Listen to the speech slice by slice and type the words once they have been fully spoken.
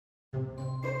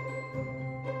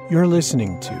You're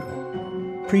listening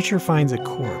to Preacher Finds a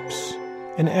Corpse,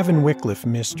 an Evan Wycliffe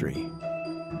mystery,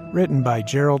 written by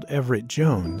Gerald Everett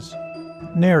Jones,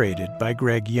 narrated by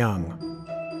Greg Young.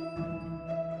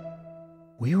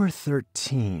 We were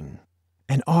 13,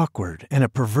 an awkward and a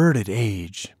perverted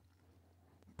age.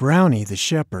 Brownie the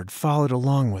shepherd followed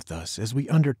along with us as we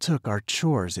undertook our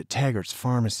chores at Taggart's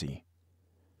pharmacy.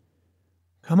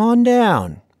 "Come on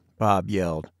down," Bob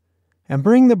yelled, "and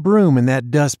bring the broom and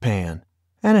that dustpan,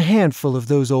 and a handful of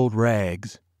those old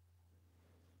rags."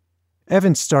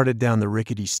 Evan started down the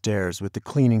rickety stairs with the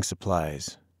cleaning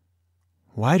supplies.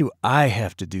 "Why do I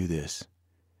have to do this?"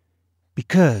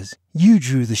 "Because you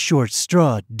drew the short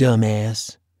straw,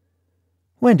 dumbass."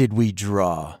 "When did we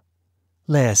draw?"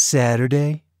 "Last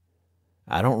Saturday."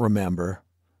 "I don't remember."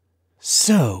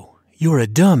 "So, you're a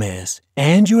dumbass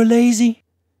and you're lazy?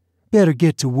 Better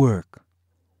get to work."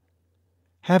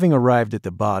 Having arrived at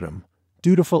the bottom,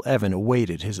 dutiful Evan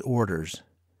awaited his orders.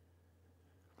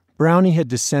 Brownie had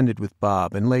descended with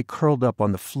Bob and lay curled up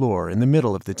on the floor in the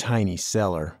middle of the tiny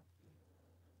cellar.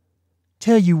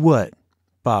 "Tell you what,"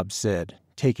 Bob said,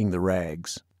 taking the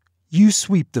rags. "You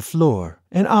sweep the floor,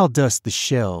 and I'll dust the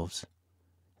shelves.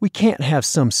 We can't have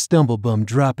some stumblebum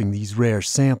dropping these rare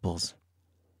samples."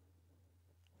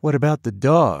 "What about the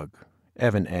dog?"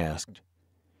 Evan asked.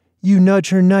 "You nudge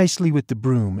her nicely with the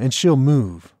broom, and she'll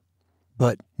move.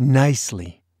 But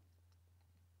nicely."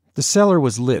 The cellar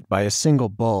was lit by a single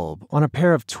bulb on a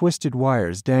pair of twisted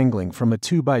wires dangling from a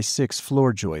 2x6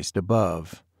 floor joist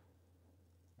above.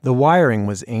 The wiring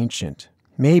was ancient,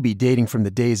 maybe dating from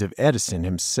the days of Edison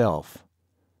himself.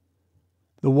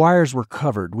 The wires were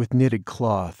covered with knitted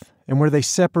cloth, and where they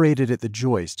separated at the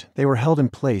joist, they were held in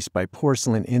place by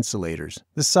porcelain insulators,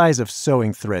 the size of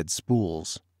sewing thread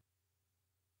spools.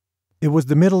 It was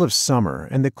the middle of summer,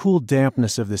 and the cool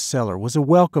dampness of the cellar was a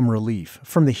welcome relief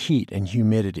from the heat and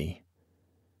humidity.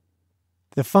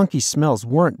 The funky smells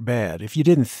weren't bad if you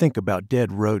didn't think about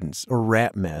dead rodents or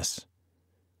rat mess.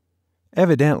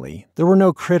 Evidently, there were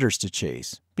no critters to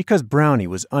chase, because Brownie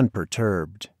was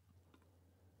unperturbed.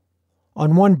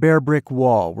 On one bare brick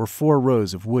wall were 4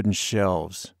 rows of wooden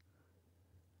shelves.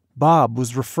 Bob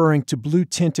was referring to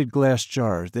blue-tinted glass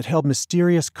jars that held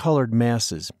mysterious colored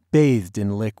masses bathed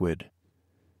in liquid.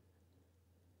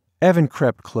 Evan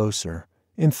crept closer,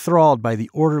 enthralled by the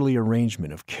orderly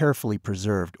arrangement of carefully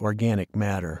preserved organic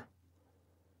matter.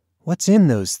 "What's in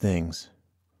those things?"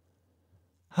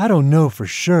 "I don't know for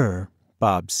sure,"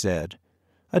 Bob said,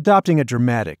 adopting a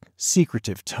dramatic,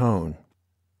 secretive tone.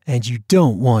 "And you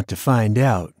don't want to find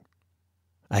out.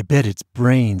 I bet it's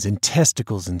brains and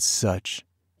testicles and such.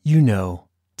 You know,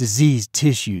 diseased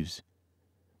tissues.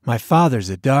 My father's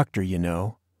a doctor, you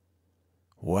know."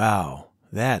 "Wow,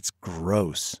 that's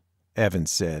gross," Evan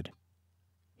said.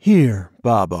 "Here,"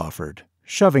 Bob offered,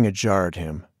 shoving a jar at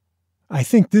him. "I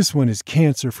think this one is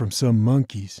cancer from some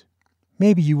monkeys.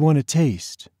 Maybe you want a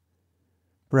taste."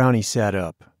 Brownie sat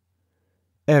up.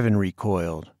 Evan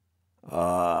recoiled.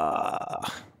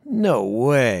 No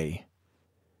way."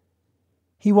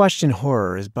 He watched in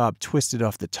horror as Bob twisted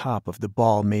off the top of the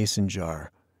ball mason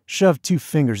jar, shoved 2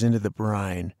 fingers into the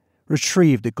brine,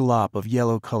 retrieved a glop of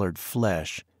yellow-colored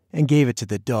flesh, and gave it to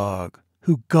the dog,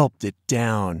 who gulped it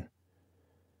down.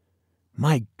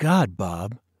 "My God,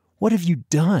 Bob, what have you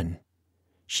done?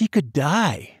 She could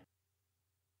die."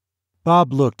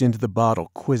 Bob looked into the bottle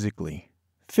quizzically,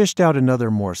 fished out another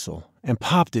morsel, and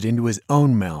popped it into his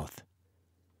own mouth.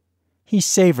 He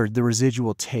savored the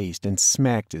residual taste and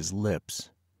smacked his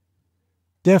lips.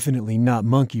 "Definitely not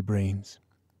monkey brains.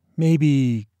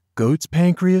 Maybe goat's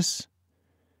pancreas?"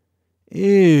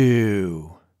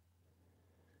 "Ew."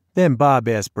 Then Bob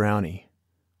asked Brownie,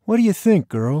 "What do you think,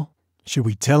 girl? Should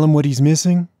we tell him what he's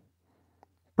missing?"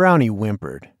 Brownie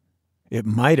whimpered. It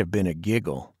might have been a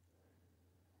giggle.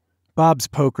 Bob's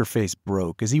poker face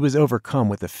broke as he was overcome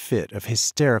with a fit of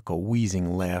hysterical,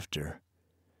 wheezing laughter.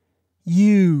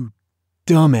 "You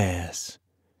dumbass."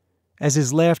 As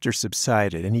his laughter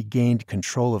subsided and he gained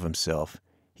control of himself,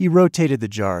 he rotated the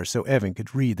jar so Evan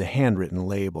could read the handwritten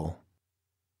label.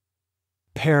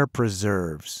 "Pear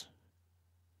preserves."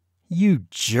 "You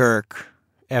jerk,"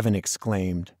 Evan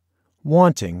exclaimed,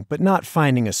 wanting but not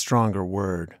finding a stronger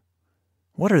word.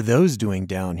 "What are those doing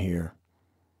down here?"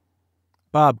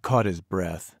 Bob caught his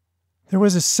breath. "There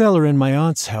was a cellar in my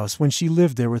aunt's house when she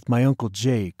lived there with my Uncle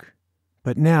Jake.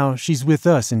 But now she's with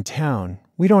us in town.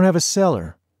 We don't have a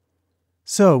cellar.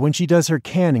 So when she does her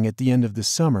canning at the end of the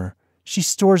summer, she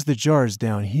stores the jars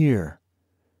down here."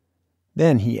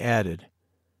 Then he added,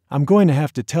 "I'm going to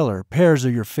have to tell her pears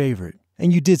are your favorite,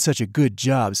 and you did such a good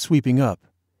job sweeping up.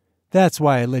 That's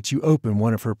why I let you open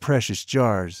one of her precious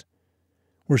jars.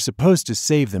 We're supposed to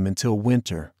save them until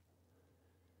winter.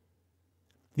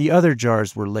 The other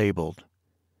jars were labeled: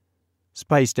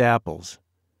 spiced apples,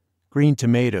 green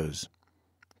tomatoes,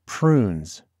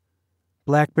 prunes,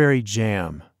 blackberry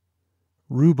jam,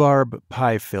 rhubarb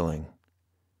pie filling.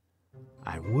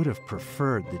 I would have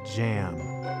preferred the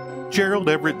jam. Gerald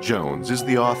Everett Jones is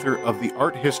the author of the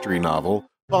art history novel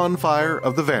Bonfire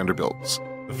of the Vanderbilts.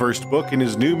 The first book in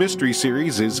his new mystery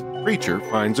series is Preacher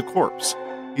Finds a Corpse.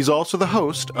 He's also the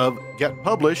host of Get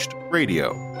Published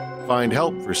Radio. Find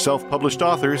help for self-published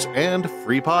authors and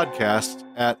free podcasts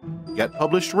at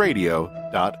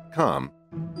getpublishedраdio.com.